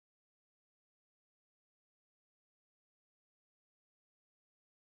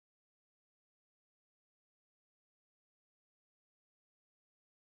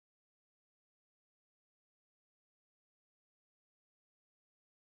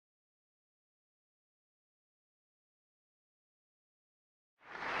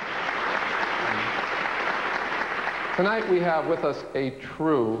Tonight we have with us a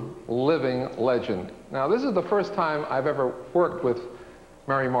true living legend. Now, this is the first time I've ever worked with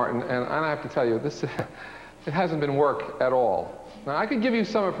Mary Martin, and I have to tell you, this it hasn't been work at all. Now, I could give you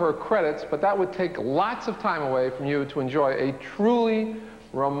some of her credits, but that would take lots of time away from you to enjoy a truly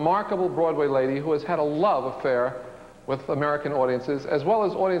remarkable Broadway lady who has had a love affair with American audiences, as well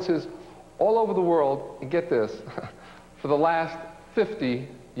as audiences all over the world, and get this, for the last 50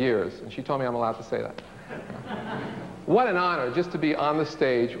 years. And she told me I'm allowed to say that. What an honor just to be on the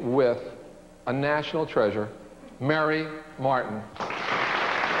stage with a national treasure, Mary Martin.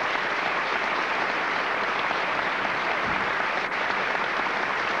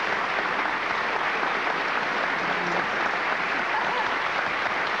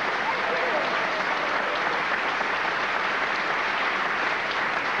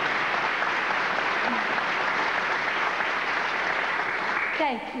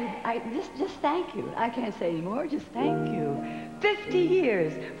 Thank you. Just thank you. I can't say any more. Just thank you. 50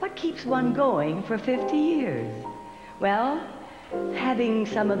 years. What keeps one going for 50 years? Well, having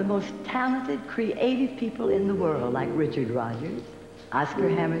some of the most talented, creative people in the world, like Richard Rodgers, Oscar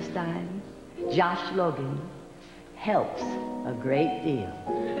Hammerstein, Josh Logan, helps a great deal.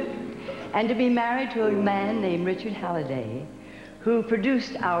 And to be married to a man named Richard Halliday, who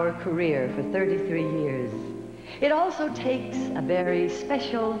produced our career for 33 years, it also takes a very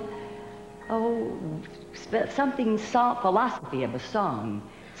special, philosophy of a song,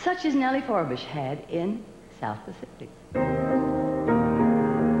 such as Nellie Forbush had in South Pacific.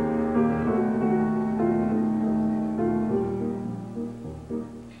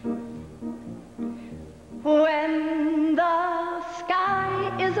 When the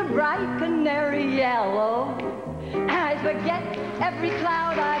sky is a bright canary yellow, I forget every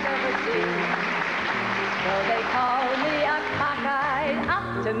cloud I've ever seen. So they call me a cockeyed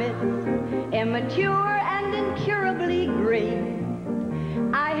optimist, immature and incurably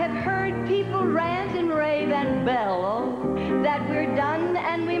green. I have heard people rant and rave and bellow that we're done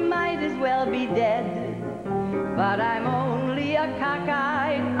and we might as well be dead. But I'm only a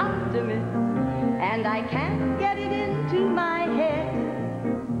cockeyed optimist, and I can't get it into my head.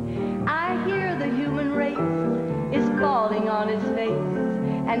 I hear the human race is falling on its face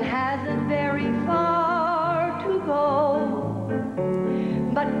and hasn't very far to go.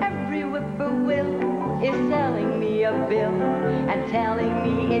 But every whippoorwill is selling me a bill and telling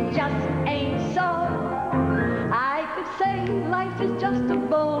me it just ain't so. I could say life is just a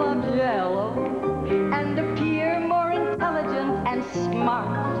bowl of jello and appear more intelligent and smart,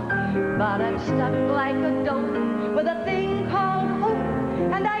 but I'm stuck like a dope with a thing called hope,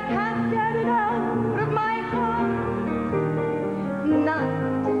 and I can't get it out of my heart. Not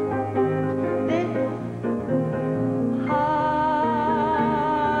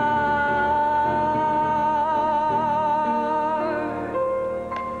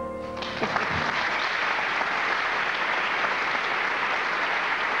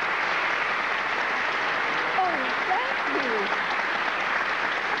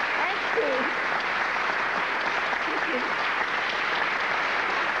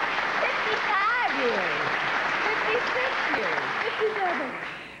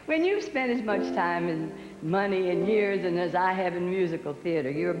when you've spent as much time and money and years and as I have in musical theater,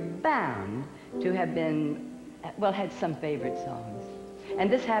 you're bound to have been, well, had some favorite songs.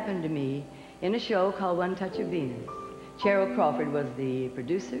 And this happened to me in a show called One Touch of Venus. Cheryl Crawford was the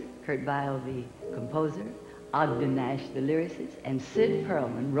producer, Kurt Weill the composer, Ogden Nash the lyricist, and Sid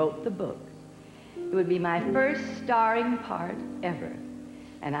Perlman wrote the book. It would be my first starring part ever,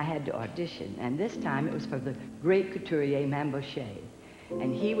 and I had to audition. And this time it was for the great couturier Mambochet.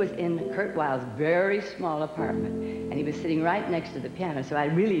 And he was in Kurt Weill's very small apartment, and he was sitting right next to the piano, so I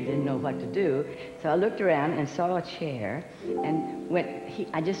really didn't know what to do. So I looked around and saw a chair, and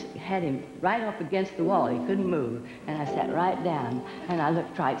I just had him right up against the wall. He couldn't move, and I sat right down, and I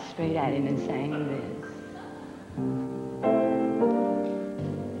looked right straight at him and sang this.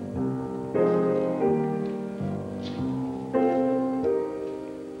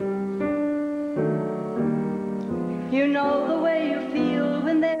 You know the way you feel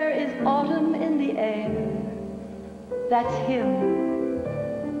when there is autumn in the air. That's him.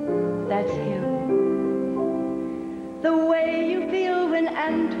 That's him. The way you feel when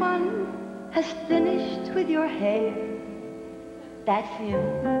Antoine has finished with your hair. That's him.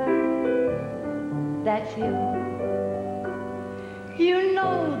 That's him. You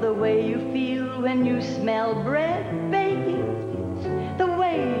know the way you feel when you smell bread baking. The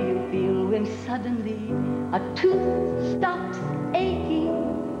way you feel when suddenly a tooth stops aching.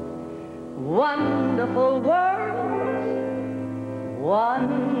 Wonderful world,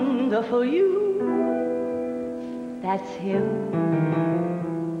 wonderful you. That's him.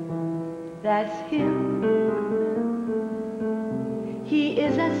 That's him. He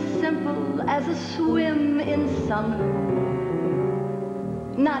is as simple as a swim in summer.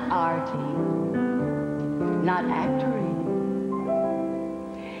 Not arty, not actory.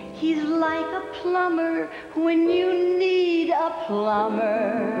 He's like a plumber when you need a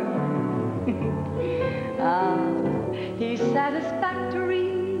plumber. He's satisfactory.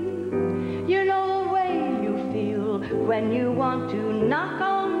 You know the way you feel when you want to knock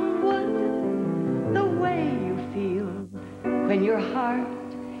on wood. The way you feel when your heart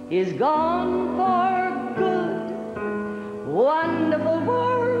is gone for good. Wonderful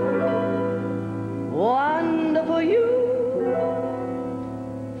world, wonderful you.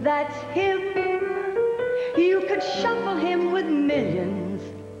 That's him. You could shuffle him with millions,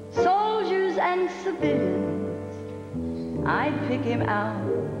 soldiers and civilians. I'd pick him out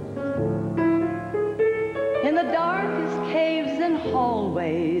in the darkest caves and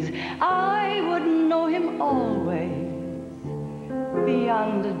hallways. I would know him always,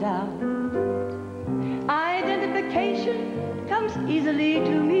 beyond a doubt. Identification comes easily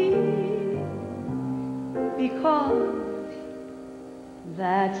to me because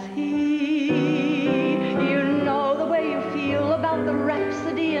that's he. You know the way you feel about the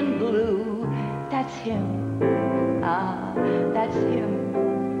Rhapsody in Blue. That's him. That's him.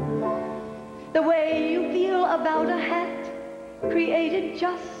 The way you feel about a hat created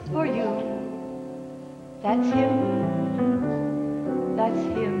just for you. That's him. That's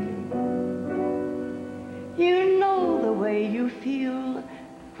him. You know the way you feel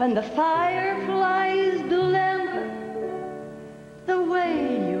when the fireflies glimmer. The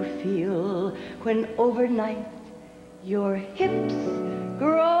way you feel when overnight your hips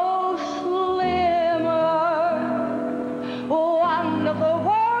grow slimmer. Wonderful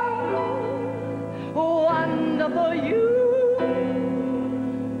world, wonderful you.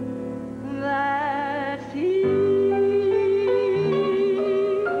 That's he.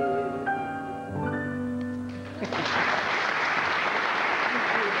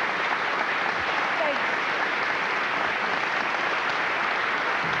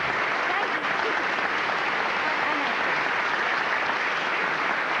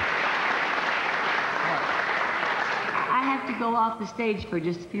 Go off the stage for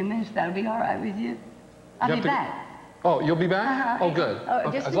just a few minutes. That'll be all right with you. I'll be back. Oh, you'll be back? Oh, good.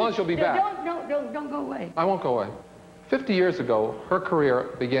 Okay. As long as you'll be back. Don't go away. I won't go away. 50 years ago, her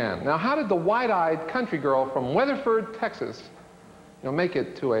career began. Now, how did the wide-eyed country girl from Weatherford, Texas, make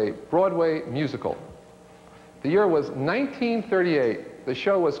it to a Broadway musical? The year was 1938. The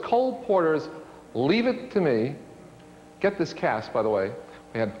show was Cole Porter's Leave It to Me. Get this cast, by the way.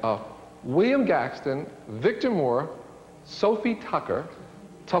 We had William Gaxton, Victor Moore, Sophie Tucker,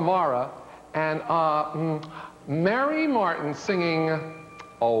 Tamara, and Mary Martin singing,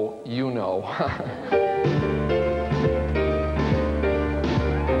 Oh, You Know.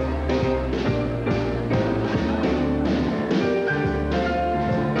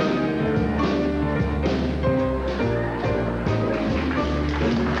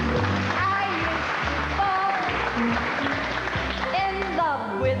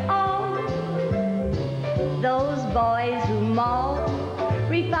 Boys who maul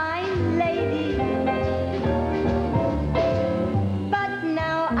refined ladies, but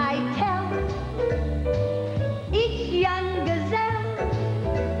now I tell each young gazelle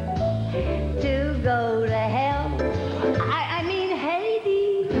to go to hell. I mean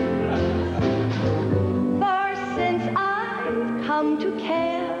Hades, for since I've come to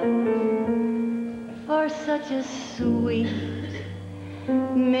care for such a sweet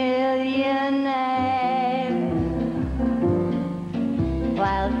millionaire,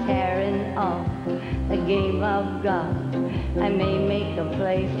 while tearing off a game of golf, I may make a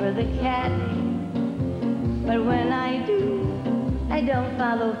play for the caddy, but when I do, I don't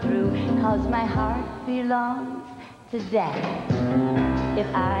follow through, 'cause my heart belongs to Daddy. If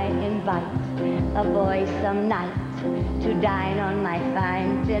I invite a boy some night to dine on my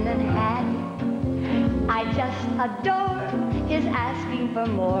fine finnan hattie, I just adore his asking for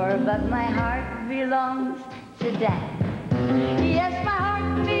more, but my heart belongs to Daddy. Yes, my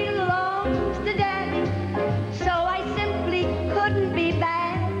heart belongs to Daddy, so I simply couldn't be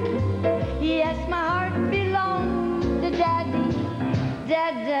bad. Yes, my heart belongs to Daddy,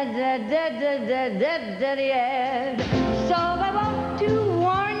 Daddy. So I want to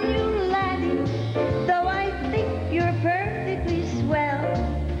warn you, laddie, though I think you're perfectly swell,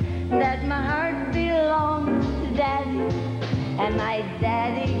 that my heart belongs to Daddy, and my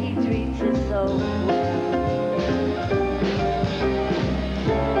Daddy, he treats it so well.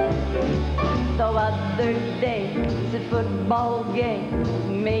 The other day, ball games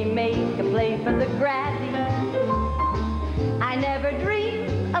may make a play for the Graddies. I never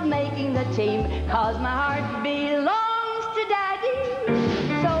dream of making the team, 'cause my heart belongs to Daddy.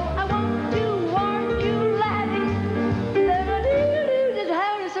 So I want to warn you, laddie, this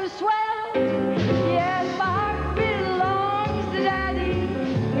hair is so swell. Yes, my heart belongs to Daddy.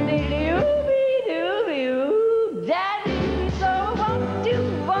 Doo-doo-doo-doo, Daddy. So I want to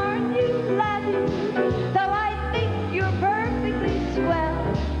warn you, laddie, though I think you're perfectly swell,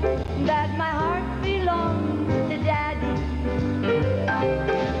 that my heart belongs to Daddy.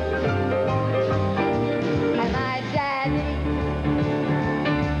 And my Daddy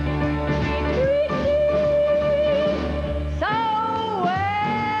treats me so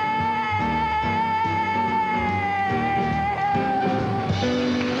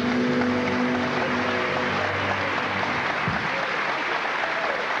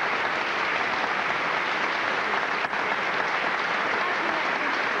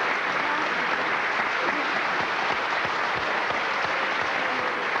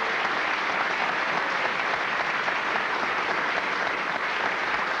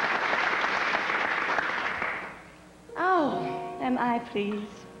am I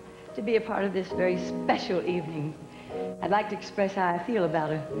pleased to be a part of this very special evening. I'd like to express how I feel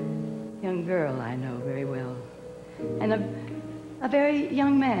about a young girl I know very well, and a very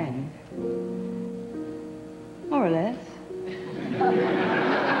young man, more or less.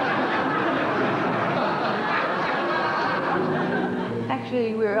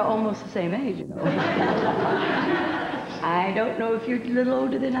 Actually, we're almost the same age, you know. I don't know if you're a little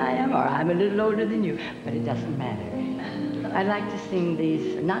older than I am, or I'm a little older than you, but it doesn't matter. I'd like to sing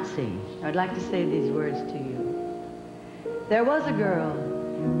these, not sing, I'd like to say these words to you. There was a girl,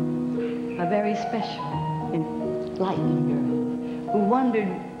 a very special, enlightened girl, who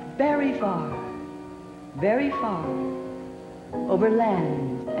wandered very far, over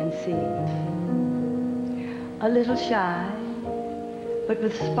land and sea. A little shy, but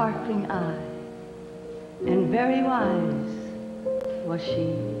with sparkling eye, and very wise was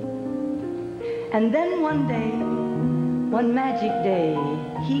she. And then one day, one magic day,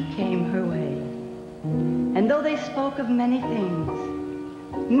 he came her way. And though they spoke of many things,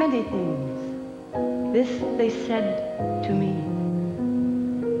 this they said to me: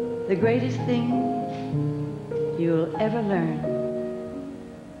 the greatest thing you'll ever learn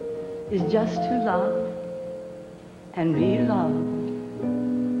is just to love and be loved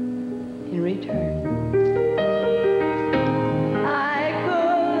in return. I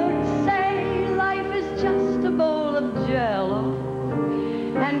could say life is just a bowl of Jell-O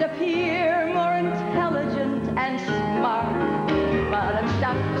and appear more intelligent and smart, but I'm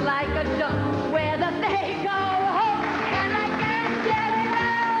stuck like a duck where the they go home, and I can't get it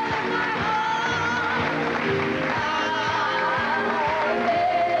out of my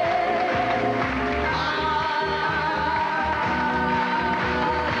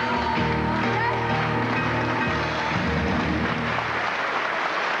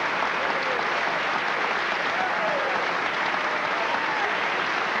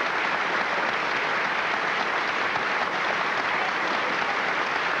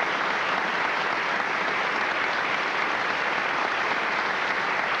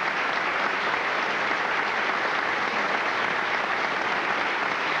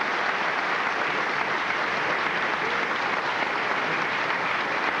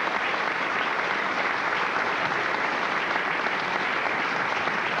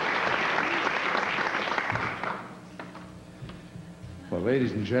Well,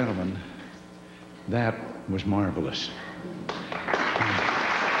 ladies and gentlemen, that was marvelous.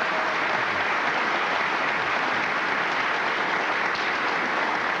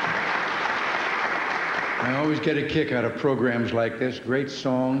 I always get a kick out of programs like this, great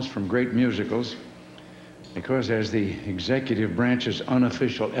songs from great musicals, because as the executive branch's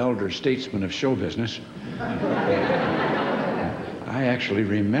unofficial elder statesman of show business, I actually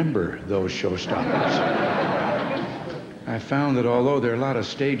remember those showstoppers. I found that although there are a lot of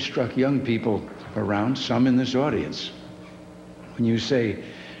stage-struck young people around, some in this audience, when you say,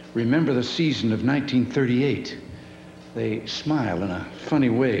 remember the season of 1938, they smile in a funny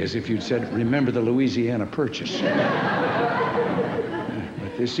way, as if you'd said, remember the Louisiana Purchase.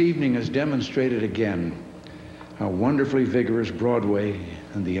 But this evening has demonstrated again how wonderfully vigorous Broadway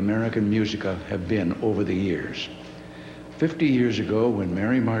and the American musica have been over the years. 50 years ago, when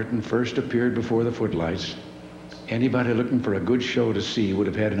Mary Martin first appeared before the footlights, anybody looking for a good show to see would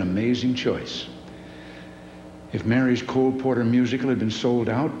have had an amazing choice. If Mary's Cole Porter musical had been sold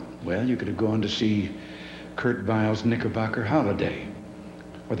out, well, you could have gone to see Kurt Weill's Knickerbocker Holiday,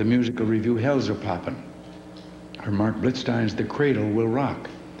 or the musical review Hell's a Poppin'. or Mark Blitzstein's The Cradle Will Rock,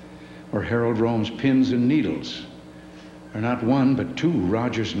 or Harold Rome's Pins and Needles, or not one but two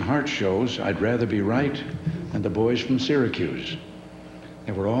Rodgers and Hart shows, I'd Rather Be Right and The Boys from Syracuse.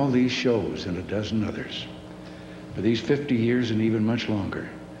 There were all these shows and a dozen others. For these 50 years and even much longer,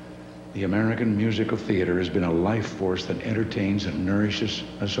 the American musical theater has been a life force that entertains and nourishes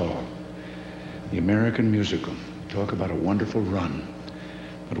us all. The American musical, talk about a wonderful run.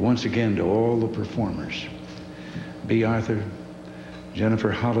 But once again, to all the performers, B. Arthur,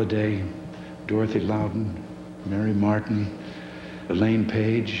 Jennifer Holliday, Dorothy Loudon, Mary Martin, Elaine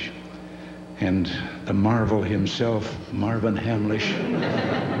Page, and the Marvel himself, Marvin Hamlisch,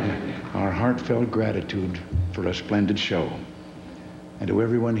 our heartfelt gratitude for a splendid show. And to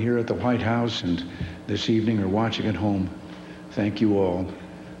everyone here at the White House and this evening or watching at home, thank you all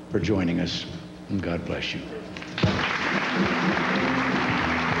for joining us, and God bless you.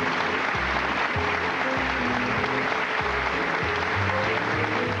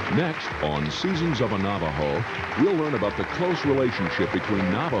 Next, on Seasons of a Navajo, we'll learn about the close relationship between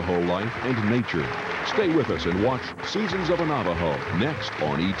Navajo life and nature. Stay with us and watch Seasons of a Navajo next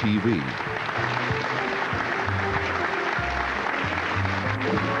on ETV.